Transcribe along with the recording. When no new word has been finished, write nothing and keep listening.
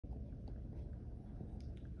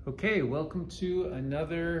Okay, welcome to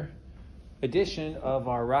another edition of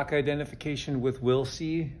our Rock Identification with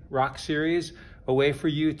Willsey rock series, a way for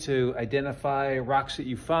you to identify rocks that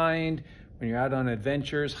you find when you're out on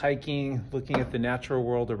adventures, hiking, looking at the natural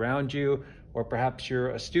world around you, or perhaps you're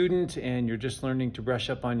a student and you're just learning to brush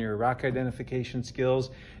up on your rock identification skills,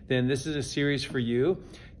 then this is a series for you.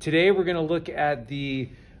 Today we're going to look at a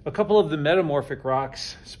couple of the metamorphic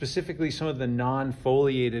rocks, specifically some of the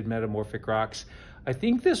non-foliated metamorphic rocks. I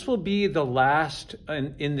think this will be the last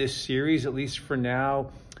in this series, at least for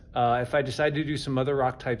now. If I decide to do some other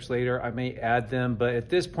rock types later, I may add them. But at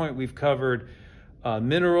this point, we've covered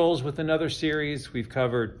minerals with another series. We've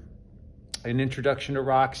covered an introduction to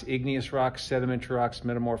rocks, igneous rocks, sedimentary rocks,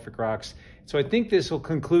 metamorphic rocks. So I think this will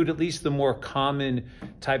conclude at least the more common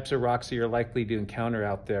types of rocks that you're likely to encounter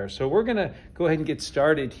out there. So we're gonna go ahead and get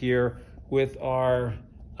started here with our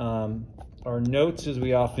notes, as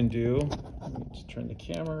we often do. Let me just turn the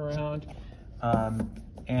camera around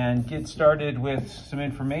and get started with some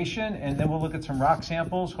information, and then we'll look at some rock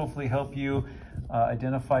samples, hopefully help you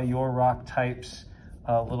identify your rock types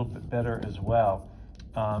a little bit better as well.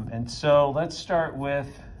 And so let's start with,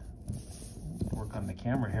 work on the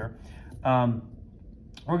camera here.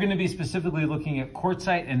 We're going to be specifically looking at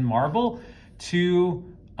quartzite and marble, two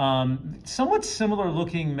somewhat similar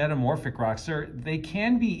looking metamorphic rocks. They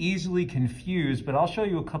can be easily confused, but I'll show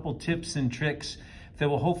you a couple tips and tricks that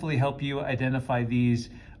will hopefully help you identify these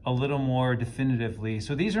a little more definitively.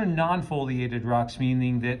 So these are non-foliated rocks,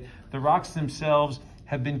 meaning that the rocks themselves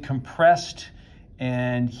have been compressed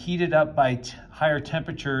and heated up by higher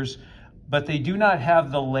temperatures, but they do not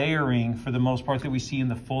have the layering, for the most part, that we see in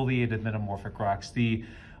the foliated metamorphic rocks. The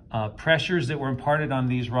pressures that were imparted on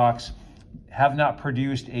these rocks have not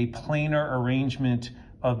produced a planar arrangement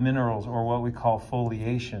of minerals, or what we call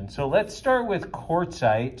foliation. So let's start with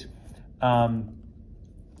quartzite,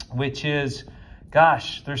 which is,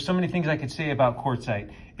 gosh, there's so many things I could say about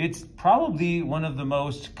quartzite. It's probably one of the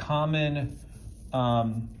most common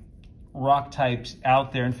rock types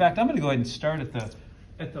out there. In fact, I'm going to go ahead and start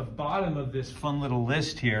at the bottom of this fun little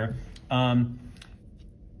list here.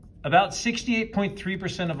 About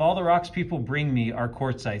 68.3% of all the rocks people bring me are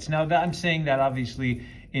quartzites. Now, I'm saying that obviously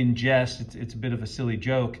in jest, it's a bit of a silly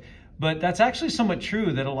joke, but that's actually somewhat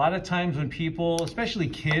true, that a lot of times when people, especially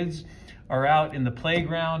kids, are out in the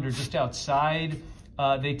playground or just outside,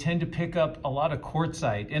 they tend to pick up a lot of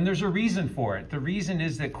quartzite. And there's a reason for it. The reason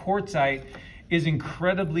is that quartzite is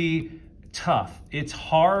incredibly tough. It's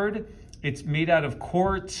hard, it's made out of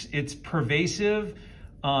quartz, it's pervasive,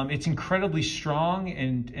 it's incredibly strong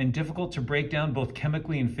and difficult to break down both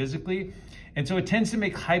chemically and physically. And so it tends to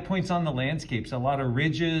make high points on the landscapes. A lot of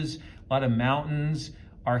ridges, a lot of mountains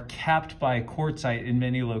are capped by quartzite in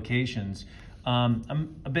many locations.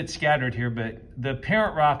 I'm a bit scattered here, but the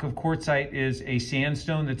parent rock of quartzite is a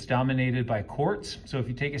sandstone that's dominated by quartz. So if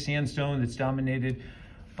you take a sandstone that's dominated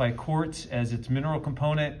by quartz as its mineral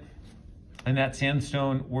component, and that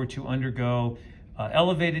sandstone were to undergo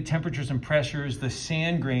elevated temperatures and pressures, the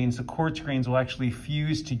sand grains, the quartz grains, will actually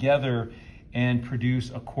fuse together and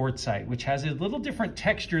produce a quartzite, which has a little different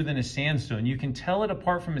texture than a sandstone. You can tell it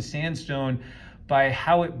apart from a sandstone by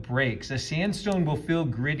how it breaks. A sandstone will feel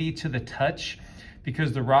gritty to the touch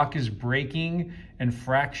because the rock is breaking and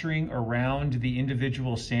fracturing around the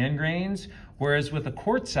individual sand grains, whereas with a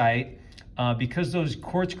quartzite, because those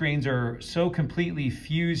quartz grains are so completely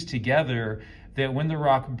fused together that when the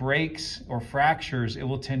rock breaks or fractures, it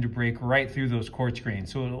will tend to break right through those quartz grains.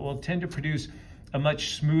 So it will tend to produce a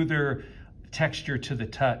much smoother texture to the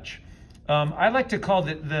touch. I like to call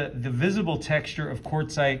the visible texture of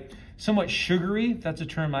quartzite somewhat sugary. That's a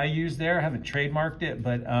term I use there. I haven't trademarked it,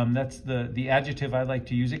 but that's the adjective I like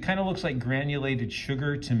to use. It kind of looks like granulated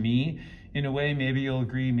sugar to me in a way. Maybe you'll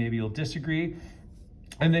agree, maybe you'll disagree.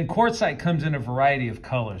 And then quartzite comes in a variety of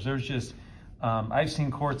colors. There's just, I've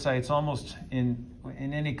seen quartzites almost in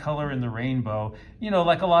any color in the rainbow. You know,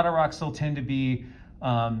 like a lot of rocks, they'll tend to be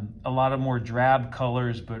a lot of more drab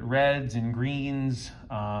colors, but reds and greens,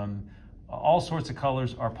 all sorts of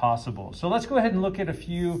colors are possible. So let's go ahead and look at a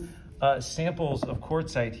few samples of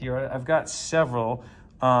quartzite here. I've got several.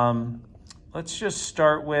 Let's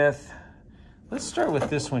start with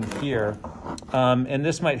this one here. And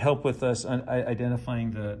this might help with us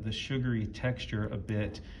identifying the sugary texture a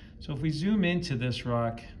bit. So if we zoom into this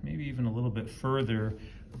rock, maybe even a little bit further,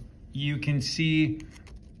 you can see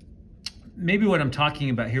maybe what I'm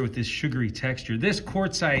talking about here with this sugary texture. This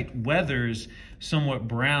quartzite weathers somewhat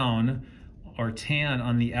brown or tan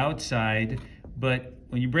on the outside, but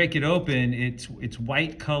when you break it open, it's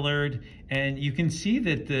white colored, and you can see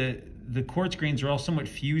that the quartz grains are all somewhat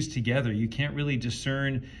fused together. You can't really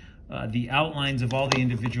discern the outlines of all the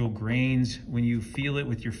individual grains. When you feel it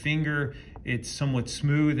with your finger, it's somewhat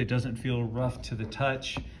smooth. It doesn't feel rough to the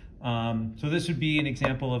touch. So this would be an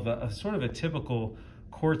example of a sort of a typical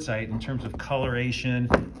quartzite in terms of coloration,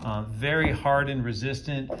 very hard and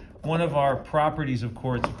resistant. One of our properties of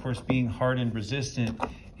quartz, of course, being hard and resistant,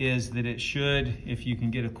 is that it should, if you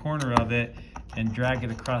can get a corner of it and drag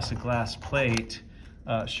it across a glass plate,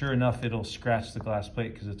 sure enough, it'll scratch the glass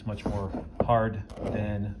plate because it's much more hard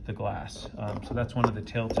than the glass. So that's one of the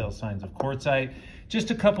telltale signs of quartzite.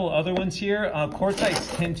 Just a couple other ones here.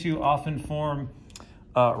 Quartzites tend to often form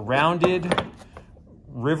rounded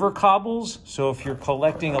river cobbles. So if you're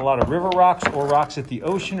collecting a lot of river rocks or rocks at the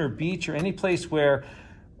ocean or beach or any place where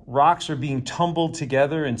rocks are being tumbled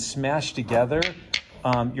together and smashed together,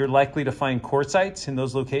 you're likely to find quartzites in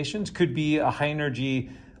those locations. Could be a high energy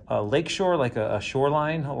lakeshore, like a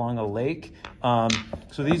shoreline along a lake.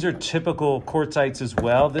 So these are typical quartzites as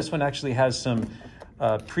well. This one actually has some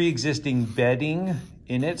pre-existing bedding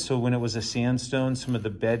in it. So when it was a sandstone, some of the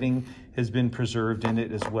bedding has been preserved in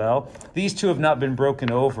it as well. These two have not been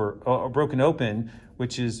broken open,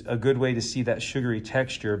 which is a good way to see that sugary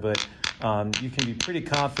texture, but you can be pretty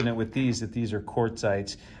confident with these that these are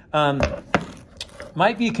quartzites.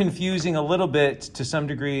 Might be confusing a little bit to some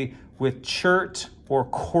degree with chert or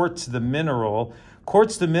quartz the mineral.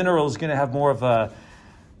 Quartz the mineral is going to have more of a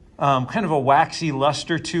kind of a waxy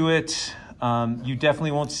luster to it. You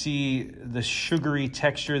definitely won't see the sugary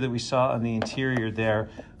texture that we saw on the interior there.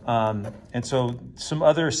 And so some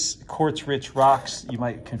other quartz-rich rocks you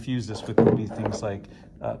might confuse this with would be things like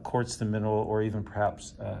quartz the mineral, or even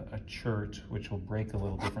perhaps a chert, which will break a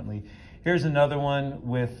little differently. Here's another one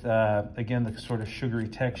with, again, the sort of sugary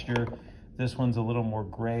texture. This one's a little more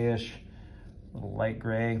grayish, a little light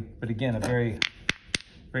gray, but again, a very,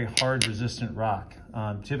 very hard, resistant rock.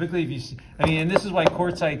 Typically, if you see, I mean, and this is why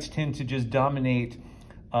quartzites tend to just dominate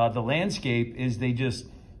the landscape, is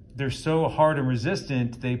they're so hard and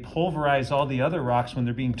resistant, they pulverize all the other rocks when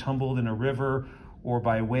they're being tumbled in a river or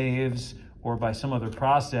by waves or by some other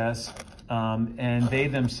process, and they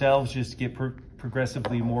themselves just get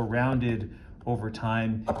progressively more rounded over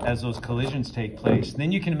time as those collisions take place. And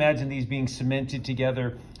then you can imagine these being cemented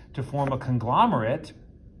together to form a conglomerate.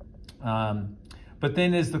 But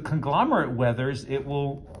then as the conglomerate weathers, it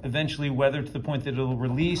will eventually weather to the point that it'll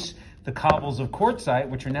release the cobbles of quartzite,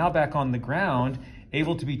 which are now back on the ground,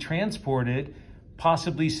 able to be transported,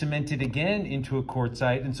 possibly cemented again into a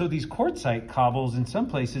quartzite. And so these quartzite cobbles in some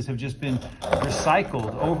places have just been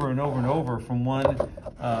recycled over and over and over from one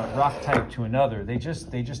rock type to another. They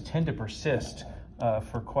just tend to persist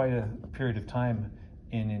for quite a period of time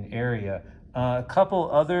in an area. A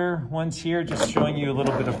couple other ones here, just showing you a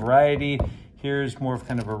little bit of variety. Here's more of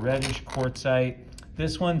kind of a reddish quartzite.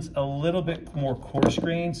 This one's a little bit more coarse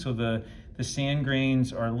grained, so the sand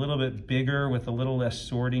grains are a little bit bigger with a little less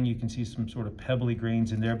sorting. You can see some sort of pebbly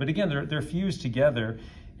grains in there, but again, they're fused together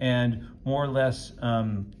and more or less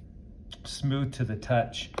smooth to the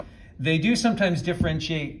touch. They do sometimes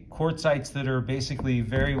differentiate quartzites that are basically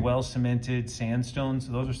very well cemented sandstones.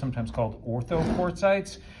 So those are sometimes called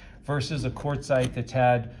orthoquartzites, versus a quartzite that's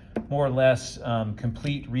had more or less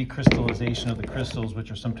complete recrystallization of the crystals,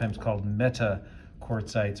 which are sometimes called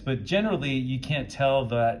metaquartzites. But generally, you can't tell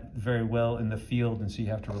that very well in the field, and so you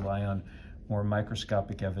have to rely on more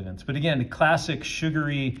microscopic evidence. But again, the classic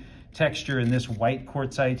sugary texture in this white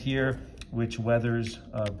quartzite here, which weathers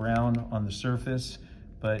brown on the surface.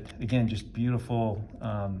 But again, just beautiful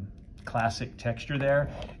classic texture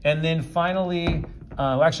there. And then finally,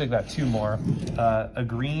 actually I've got two more. A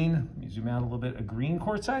green, let me zoom out a little bit, a green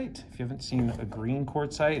quartzite. If you haven't seen a green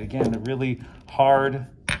quartzite, again, a really hard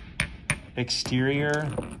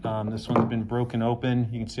exterior. This one's been broken open.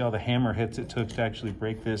 You can see all the hammer hits it took to actually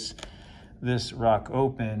break this rock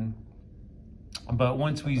open. But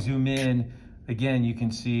once we zoom in, again, you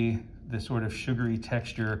can see the sort of sugary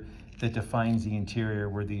texture that defines the interior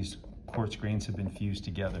where these quartz grains have been fused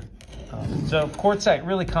together. So quartzite,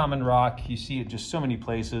 really common rock. You see it just so many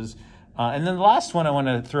places. And then the last one I want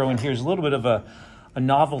to throw in here is a little bit of a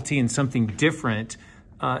novelty and something different.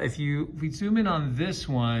 If we zoom in on this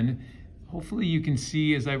one, hopefully you can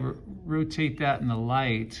see as I rotate that in the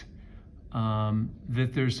light that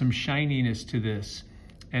there's some shininess to this.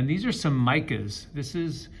 And these are some micas.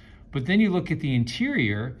 But then you look at the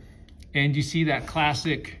interior and you see that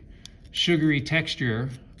classic sugary texture.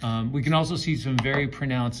 We can also see some very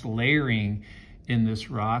pronounced layering in this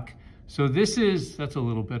rock. So that's a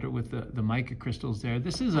little better with the mica crystals there.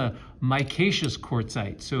 This is a Mycatious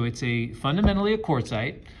Quartzite. So it's fundamentally a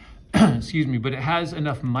quartzite. excuse me, but it has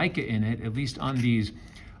enough mica in it, at least on these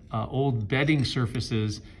old bedding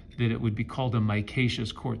surfaces, that it would be called a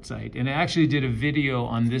Mycatious Quartzite. And I actually did a video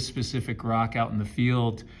on this specific rock out in the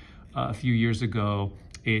field a few years ago.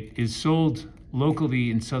 It is sold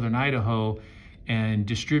locally in southern Idaho and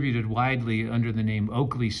distributed widely under the name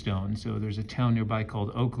Oakley stone. So there's a town nearby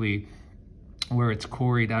called Oakley where it's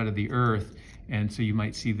quarried out of the earth. And so you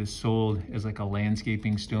might see this sold as like a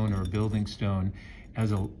landscaping stone or a building stone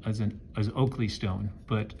as Oakley stone.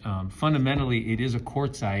 But fundamentally, it is a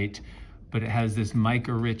quartzite, but it has this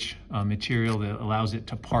mica-rich material that allows it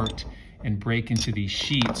to part and break into these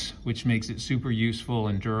sheets, which makes it super useful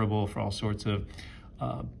and durable for all sorts of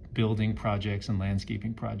building projects and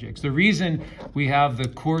landscaping projects. The reason we have the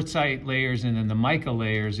quartzite layers and then the mica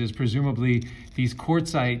layers is presumably these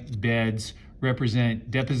quartzite beds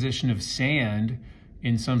represent deposition of sand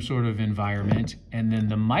in some sort of environment, and then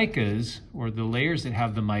the micas, or the layers that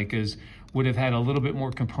have the micas, would have had a little bit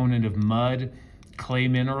more component of mud, clay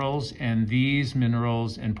minerals, and these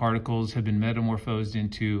minerals and particles have been metamorphosed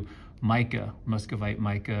into mica, muscovite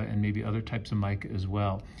mica, and maybe other types of mica as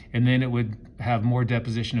well. And then it would have more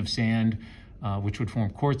deposition of sand, which would form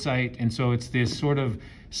quartzite. And so it's this sort of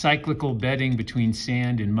cyclical bedding between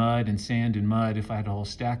sand and mud, if I had a whole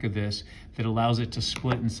stack of this, that allows it to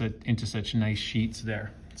split into such nice sheets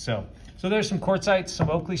there. So there's some quartzites, some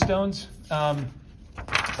Oakley stones.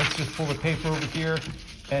 Let's just pull the paper over here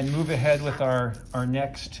and move ahead with our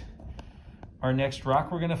next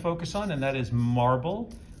rock we're gonna focus on, and that is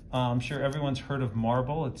marble. I'm sure everyone's heard of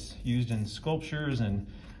marble. It's used in sculptures and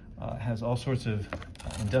has all sorts of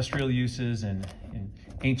industrial uses and in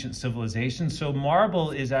ancient civilizations. So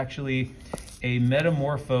marble is actually a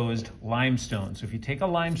metamorphosed limestone. So if you take a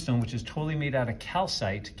limestone, which is totally made out of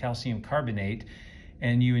calcite, calcium carbonate,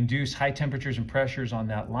 and you induce high temperatures and pressures on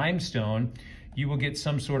that limestone, you will get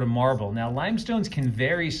some sort of marble. Now, limestones can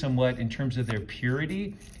vary somewhat in terms of their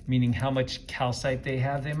purity, meaning how much calcite they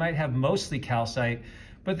have. They might have mostly calcite,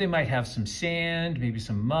 but they might have some sand, maybe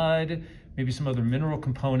some mud, maybe some other mineral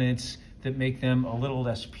components that make them a little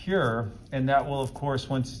less pure. And that will, of course,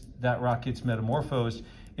 once that rock gets metamorphosed,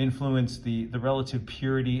 influence the relative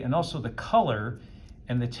purity and also the color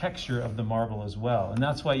and the texture of the marble as well. And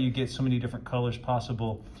that's why you get so many different colors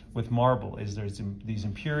possible with marble, is there's these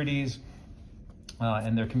impurities,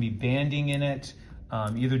 and there can be banding in it,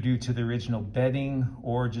 either due to the original bedding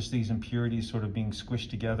or just these impurities sort of being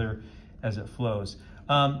squished together as it flows.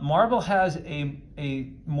 Marble has a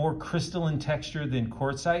more crystalline texture than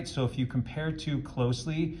quartzite. So if you compare two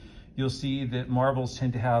closely, you'll see that marbles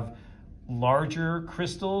tend to have larger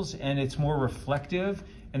crystals and it's more reflective.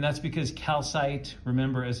 And that's because calcite,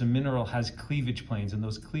 remember, as a mineral, has cleavage planes, and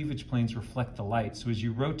those cleavage planes reflect the light. So as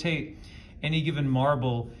you rotate any given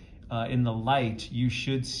marble in the light, you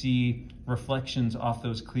should see reflections off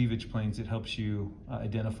those cleavage planes. It helps you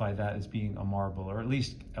identify that as being a marble, or at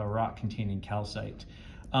least a rock containing calcite.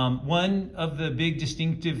 One of the big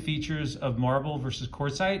distinctive features of marble versus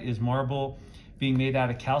quartzite is marble being made out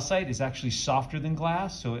of calcite is actually softer than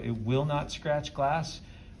glass, so it will not scratch glass,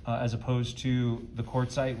 as opposed to the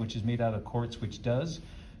quartzite, which is made out of quartz, which does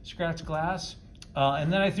scratch glass.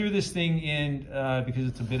 And then I threw this thing in because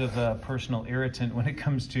it's a bit of a personal irritant when it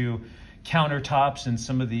comes to countertops and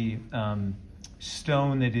some of the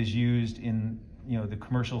stone that is used in the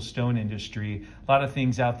commercial stone industry. A lot of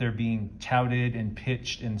things out there being touted and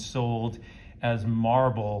pitched and sold as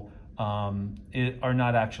marble are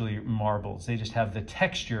not actually marbles. They just have the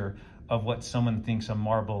texture of what someone thinks a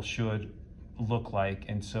marble should look like.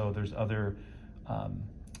 And so there's other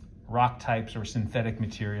rock types or synthetic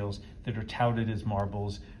materials that are touted as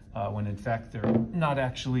marbles when in fact they're not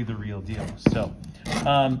actually the real deal. So,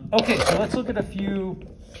 okay, so let's look at a few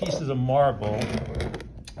pieces of marble.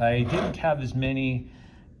 I didn't have as many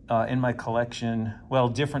in my collection, well,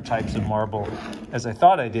 different types of marble as I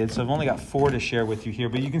thought I did. So I've only got 4 to share with you here,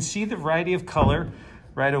 but you can see the variety of color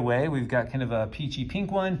right away. We've got kind of a peachy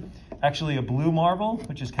pink one, actually a blue marble,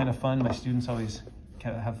 which is kind of fun. My students always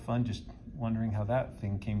kind of have fun just wondering how that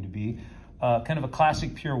thing came to be. Kind of a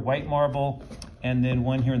classic pure white marble, and then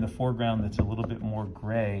one here in the foreground that's a little bit more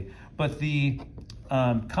gray. But the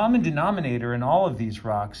common denominator in all of these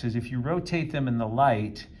rocks is if you rotate them in the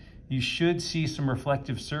light, you should see some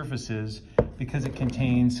reflective surfaces because it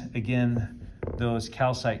contains, again, those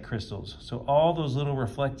calcite crystals. So all those little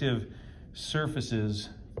reflective surfaces,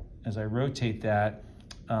 as I rotate that,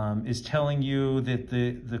 is telling you that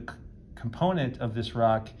the component of this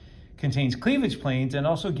rock contains cleavage planes, and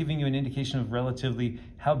also giving you an indication of relatively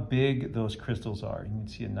how big those crystals are. You can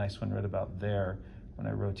see a nice one right about there when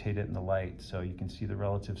I rotate it in the light. So you can see the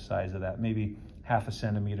relative size of that, maybe half a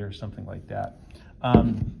centimeter or something like that.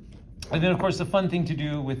 And then of course the fun thing to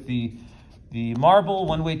do with the marble,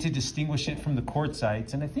 one way to distinguish it from the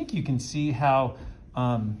quartzites, and I think you can see how,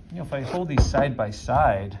 you know, if I hold these side by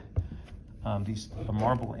side, a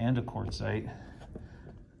marble and a quartzite,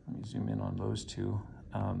 let me zoom in on those two,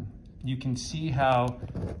 you can see how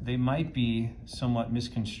they might be somewhat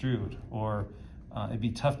misconstrued, or it'd be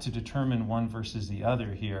tough to determine one versus the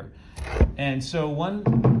other here. And so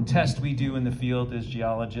one test we do in the field as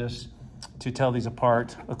geologists to tell these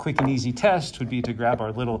apart, a quick and easy test would be to grab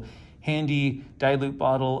our little handy dilute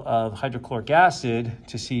bottle of hydrochloric acid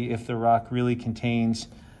to see if the rock really contains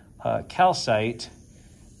calcite.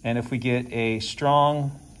 And if we get a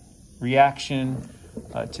strong reaction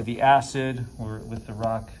to the acid, or with the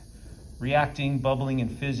rock reacting, bubbling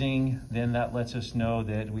and fizzing, then that lets us know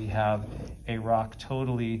that we have a rock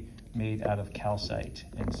totally made out of calcite.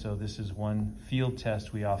 And so this is one field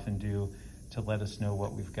test we often do to let us know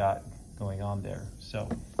what we've got going on there. So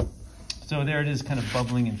there it is, kind of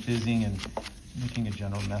bubbling and fizzing and making a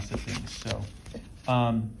general mess of things.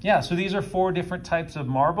 So yeah, so these are 4 different types of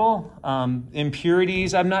marble.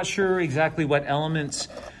 Impurities, I'm not sure exactly what elements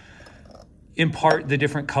impart the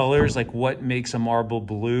different colors, like what makes a marble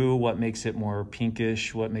blue, what makes it more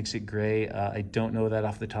pinkish, what makes it gray. I don't know that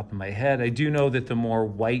off the top of my head. I do know that the more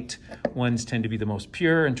white ones tend to be the most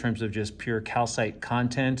pure in terms of just pure calcite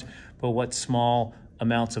content, but what small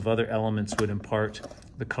amounts of other elements would impart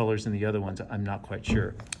the colors in the other ones, I'm not quite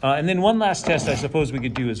sure. And then one last test I suppose we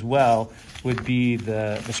could do as well would be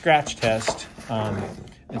the scratch test.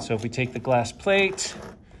 And so if we take the glass plate,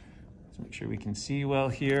 let's make sure we can see well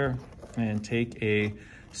here, and take a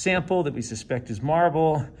sample that we suspect is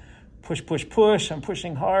marble, push, push, push, I'm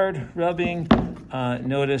pushing hard, rubbing,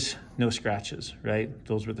 notice no scratches, right?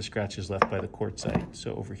 Those were the scratches left by the quartzite.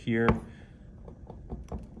 So over here,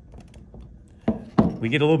 we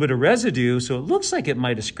get a little bit of residue, so it looks like it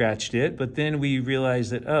might have scratched it, but then we realize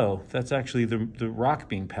that, oh, that's actually the rock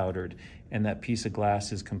being powdered, and that piece of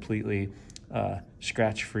glass is completely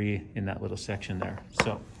scratch-free in that little section there.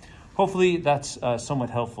 So hopefully that's somewhat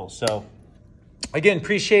helpful. So again,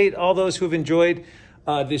 appreciate all those who have enjoyed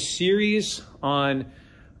this series on,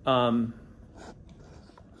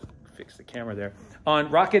 fix the camera there, on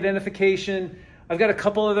rock identification. I've got a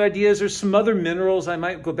couple other ideas. There's some other minerals. I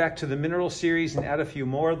might go back to the mineral series and add a few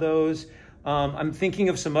more of those. I'm thinking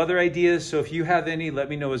of some other ideas, so if you have any, let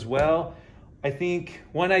me know as well. I think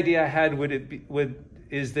one idea I had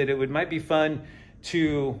is that it might be fun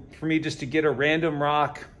for me just to get a random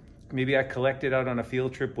rock, maybe I collect it out on a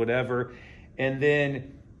field trip, whatever, and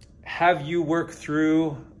then have you work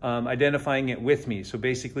through identifying it with me. So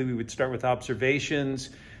basically we would start with observations,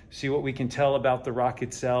 see what we can tell about the rock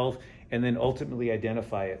itself, and then ultimately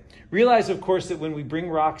identify it. Realize, of course, that when we bring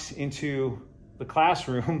rocks into the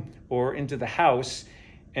classroom or into the house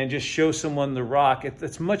and just show someone the rock,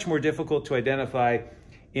 it's much more difficult to identify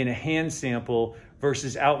in a hand sample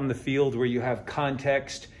versus out in the field where you have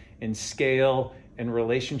context and scale and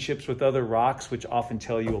relationships with other rocks, which often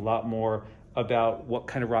tell you a lot more about what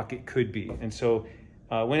kind of rock it could be. And so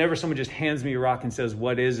whenever someone just hands me a rock and says,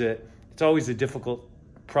 what is it? It's always a difficult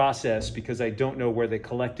process because I don't know where they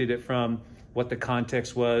collected it from, what the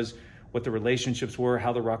context was, what the relationships were,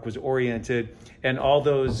 how the rock was oriented. And all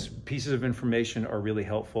those pieces of information are really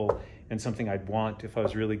helpful and something I'd want if I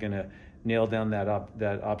was really gonna nail down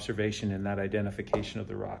that observation and that identification of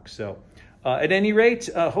the rock. So at any rate,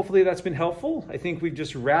 hopefully that's been helpful. I think we've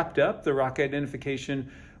just wrapped up the rock identification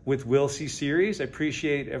with Willsey series. I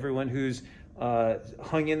appreciate everyone who's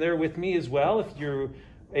hung in there with me as well. If you're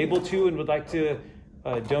able to and would like to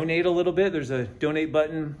donate a little bit, there's a donate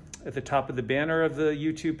button at the top of the banner of the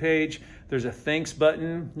YouTube page. There's a thanks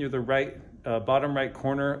button near the bottom right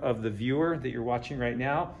corner of the viewer that you're watching right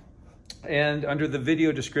now. And under the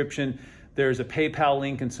video description, there's a PayPal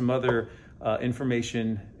link and some other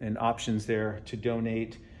information and options there to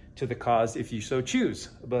donate to the cause if you so choose.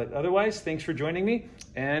 But otherwise, thanks for joining me,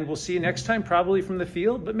 and we'll see you next time, probably from the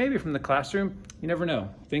field, but maybe from the classroom. You never know.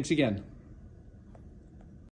 Thanks again.